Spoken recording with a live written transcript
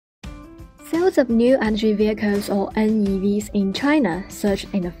Sales of new energy vehicles or NEVs in China surged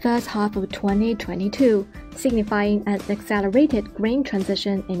in the first half of 2022, signifying an accelerated green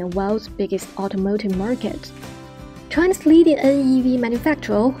transition in the world's biggest automotive market. China's leading NEV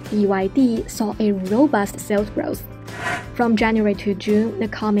manufacturer, BYD, saw a robust sales growth. From January to June, the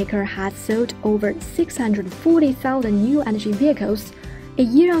carmaker has sold over 640,000 new energy vehicles, a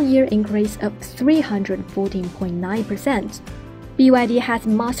year-on-year increase of 314.9%. BYD has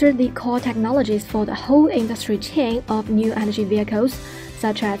mastered the core technologies for the whole industry chain of new energy vehicles,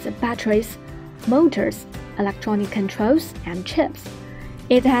 such as batteries, motors, electronic controls, and chips.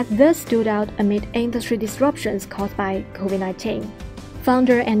 It has thus stood out amid industry disruptions caused by COVID-19.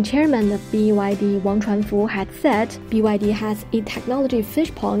 Founder and chairman of BYD Wang Chuanfu had said BYD has a technology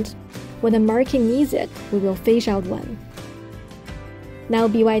fish pond. When the market needs it, we will fish out one. Now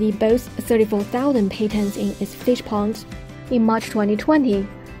BYD boasts 34,000 patents in its fish pond. In March 2020,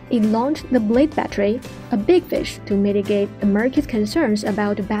 it launched the Blade battery, a big fish to mitigate the market's concerns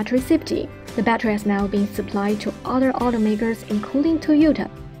about battery safety. The battery has now been supplied to other automakers including Toyota.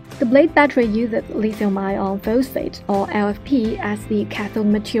 The Blade battery uses lithium-ion phosphate or LFP as the cathode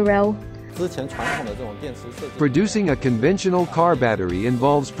material. Producing a conventional car battery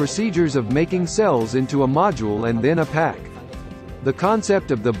involves procedures of making cells into a module and then a pack. The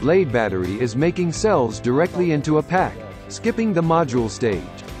concept of the Blade battery is making cells directly into a pack, skipping the module stage.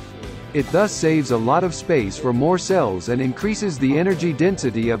 It thus saves a lot of space for more cells and increases the energy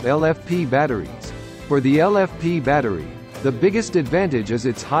density of LFP batteries. For the LFP battery, the biggest advantage is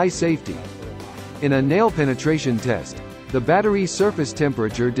its high safety. In a nail penetration test, the battery's surface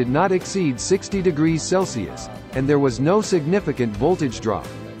temperature did not exceed 60 degrees Celsius, and there was no significant voltage drop.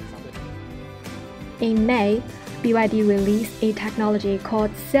 In May, BYD released a technology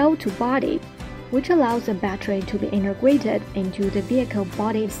called cell-to-body, which allows the battery to be integrated into the vehicle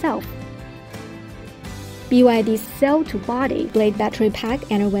body itself. BYD's cell-to-body Blade battery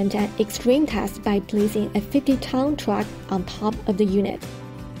pack underwent an extreme test by placing a 50-ton truck on top of the unit.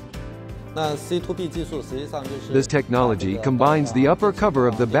 This technology combines the upper cover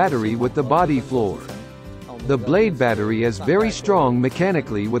of the battery with the body floor. The Blade battery is very strong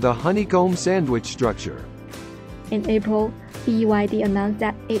mechanically with a honeycomb sandwich structure. In April, BYD announced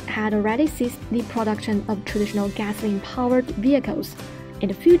that it had already ceased the production of traditional gasoline-powered vehicles. In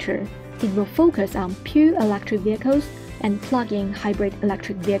the future, it will focus on pure electric vehicles and plug-in hybrid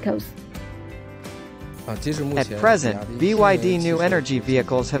electric vehicles. At present, BYD new energy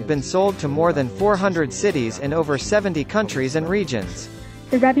vehicles have been sold to more than 400 cities in over 70 countries and regions.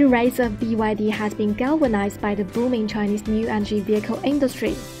 The rapid rise of BYD has been galvanized by the booming Chinese new energy vehicle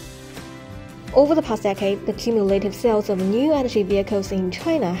industry. Over the past decade, the cumulative sales of new energy vehicles in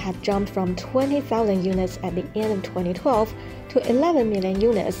China have jumped from 20,000 units at the end of 2012 to 11 million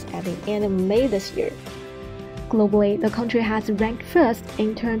units at the end of May this year. Globally, the country has ranked first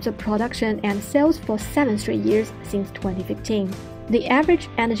in terms of production and sales for 7 straight years since 2015. The average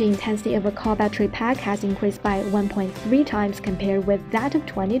energy intensity of a car battery pack has increased by 1.3 times compared with that of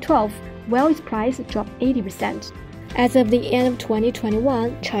 2012, while its price dropped 80%. As of the end of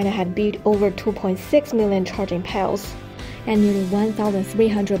 2021, China had built over 2.6 million charging piles and nearly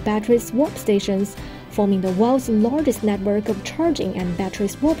 1,300 battery swap stations, forming the world's largest network of charging and battery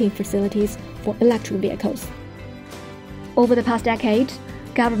swapping facilities for electric vehicles. Over the past decade,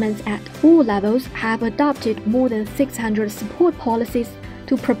 governments at all levels have adopted more than 600 support policies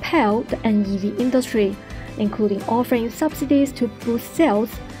to propel the NEV industry, including offering subsidies to boost sales,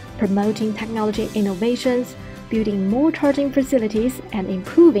 promoting technology innovations, building more charging facilities, and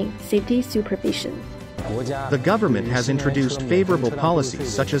improving safety supervision. The government has introduced favorable policies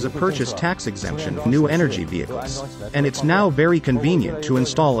such as a purchase tax exemption of new energy vehicles, and it's now very convenient to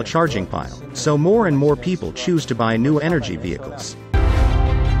install a charging pile, so more and more people choose to buy new energy vehicles.